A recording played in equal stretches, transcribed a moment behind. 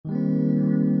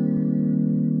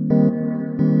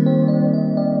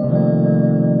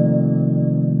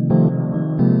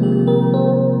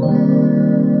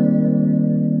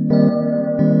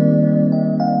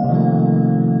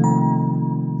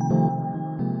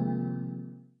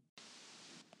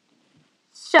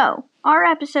So, our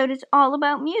episode is all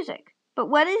about music. But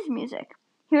what is music?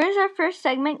 Here is our first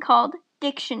segment called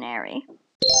Dictionary.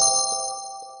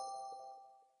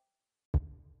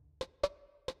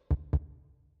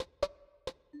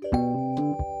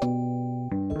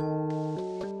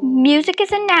 Music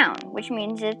is a noun, which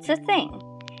means it's a thing.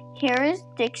 Here is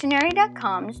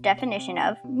Dictionary.com's definition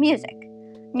of music.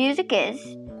 Music is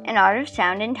an art of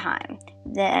sound and time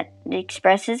that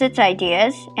expresses its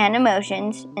ideas and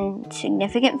emotions in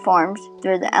significant forms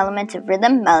through the elements of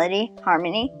rhythm, melody,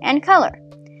 harmony, and color.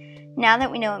 Now that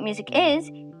we know what music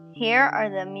is, here are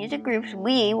the music groups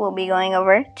we will be going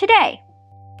over today.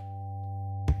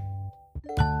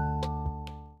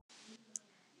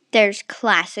 There's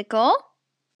classical,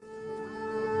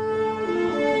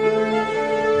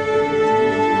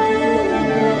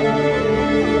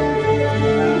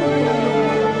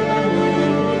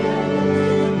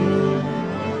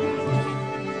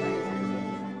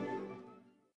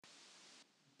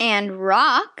 and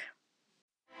rock,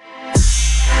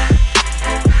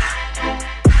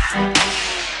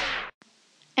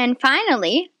 and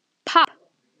finally, pop.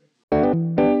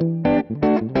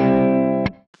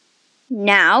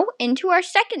 Now, into our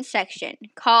second section,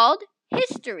 called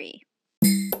History.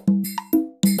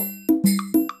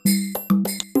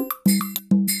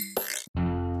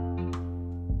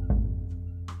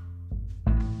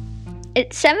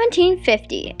 It's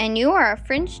 1750, and you are a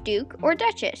French duke or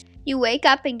duchess. You wake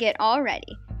up and get all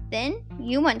ready. Then,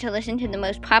 you want to listen to the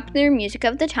most popular music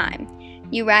of the time.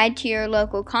 You ride to your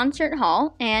local concert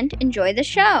hall and enjoy the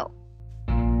show.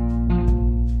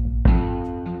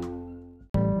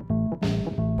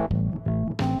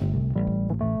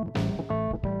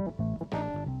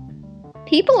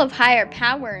 People of higher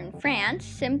power in France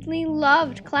simply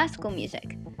loved classical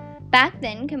music. Back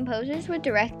then, composers would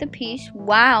direct the piece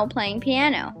while playing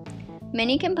piano.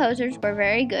 Many composers were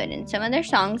very good, and some of their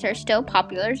songs are still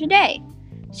popular today.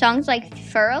 Songs like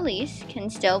Für Elise can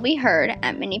still be heard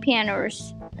at many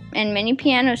pianos, and many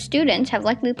piano students have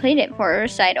likely played it for a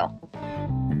recital.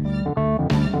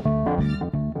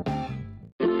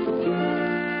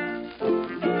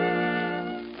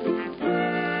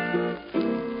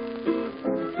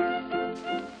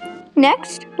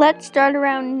 Next, let's start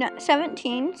around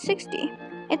 1760.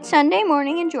 It's Sunday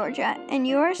morning in Georgia, and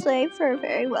you are a slave for a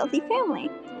very wealthy family.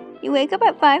 You wake up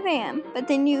at 5 a.m., but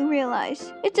then you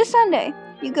realize it's a Sunday.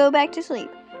 You go back to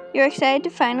sleep. You're excited to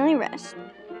finally rest.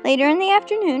 Later in the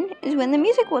afternoon is when the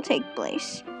music will take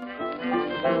place.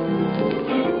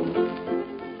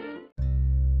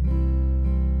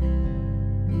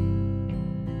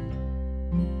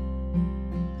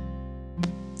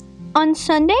 On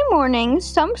Sunday mornings,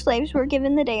 some slaves were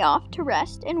given the day off to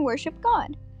rest and worship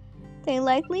God. They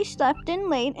likely slept in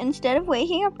late instead of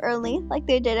waking up early like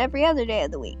they did every other day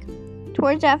of the week.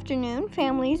 Towards afternoon,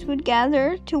 families would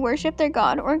gather to worship their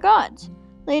god or gods.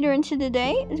 Later into the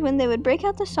day is when they would break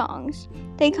out the songs.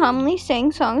 They commonly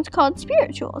sang songs called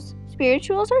spirituals.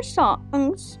 Spirituals are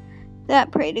songs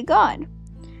that pray to God.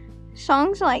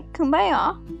 Songs like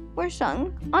Kumbaya were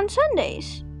sung on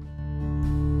Sundays.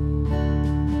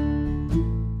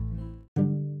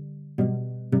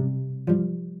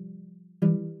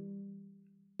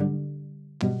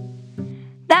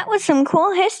 That was some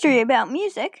cool history about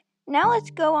music. Now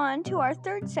let's go on to our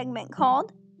third segment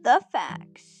called The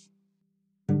Facts.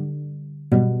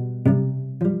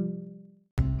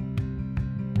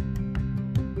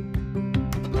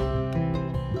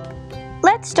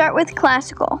 Let's start with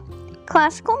classical.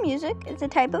 Classical music is a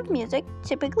type of music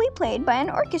typically played by an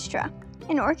orchestra.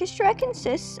 An orchestra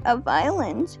consists of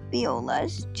violins,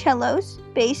 violas, cellos,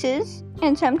 basses,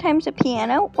 and sometimes a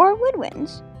piano or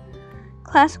woodwinds.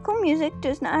 Classical music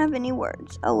does not have any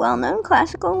words. A well-known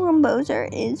classical composer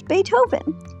is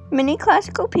Beethoven. Many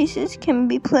classical pieces can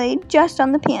be played just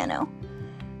on the piano.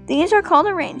 These are called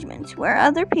arrangements, where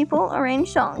other people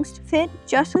arrange songs to fit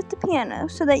just with the piano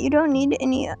so that you don't need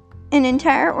an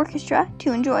entire orchestra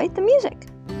to enjoy the music.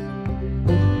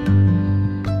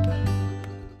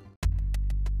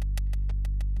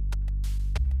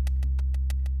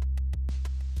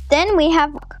 Then we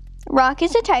have rock. Rock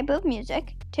is a type of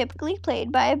music typically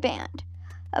played by a band.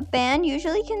 A band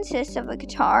usually consists of a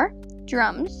guitar,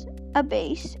 drums, a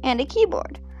bass, and a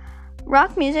keyboard.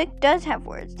 Rock music does have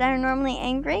words that are normally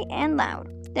angry and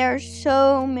loud. There are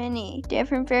so many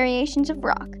different variations of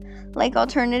rock, like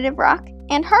alternative rock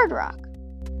and hard rock.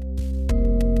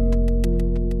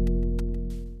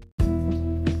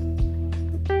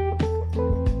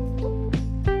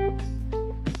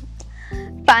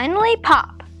 Finally,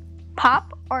 pop.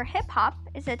 Pop or hip-hop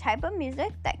is a type of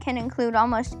music that can include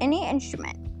almost any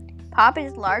instrument. Pop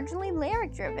is largely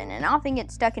lyric-driven and often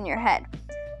gets stuck in your head.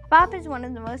 Bop is one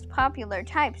of the most popular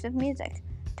types of music.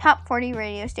 Top 40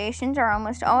 radio stations are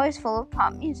almost always full of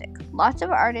pop music. Lots of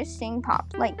artists sing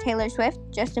pop, like Taylor Swift,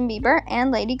 Justin Bieber,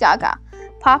 and Lady Gaga.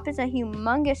 Pop is a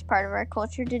humongous part of our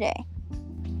culture today.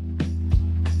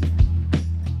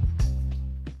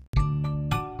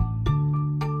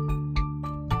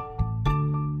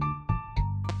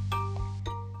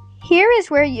 Here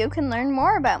is where you can learn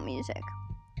more about music.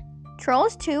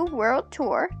 Trolls 2 World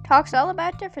Tour talks all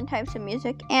about different types of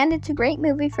music, and it's a great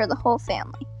movie for the whole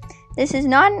family. This is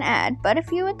not an ad, but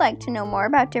if you would like to know more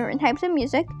about different types of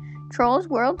music, Trolls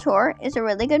World Tour is a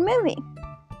really good movie.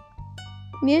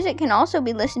 Music can also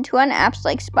be listened to on apps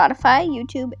like Spotify,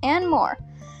 YouTube, and more.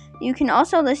 You can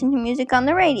also listen to music on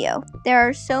the radio. There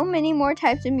are so many more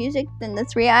types of music than the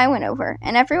 3 I went over,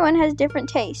 and everyone has different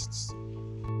tastes.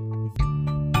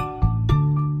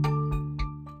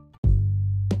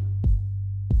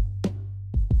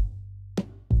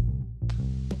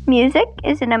 Music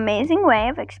is an amazing way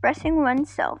of expressing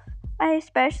oneself. I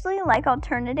especially like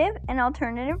alternative and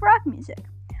alternative rock music.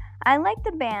 I like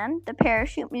the band The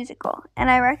Parachute Musical,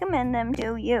 and I recommend them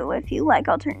to you if you like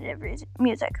alternative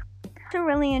music. I also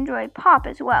really enjoy pop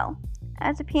as well.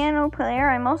 As a piano player,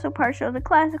 I'm also partial to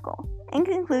classical. In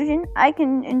conclusion, I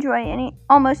can enjoy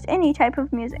almost any type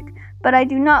of music, but I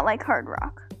do not like hard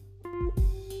rock.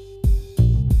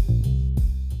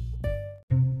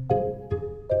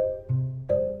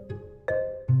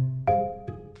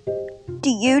 Do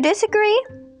you disagree?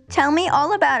 Tell me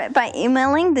all about it by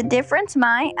emailing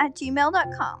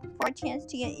thedifferencemy@gmail.com for a chance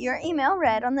to get your email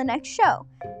read on the next show.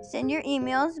 Send your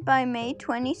emails by May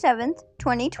 27th,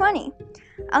 2020.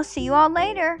 I'll see you all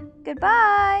later.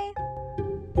 Goodbye.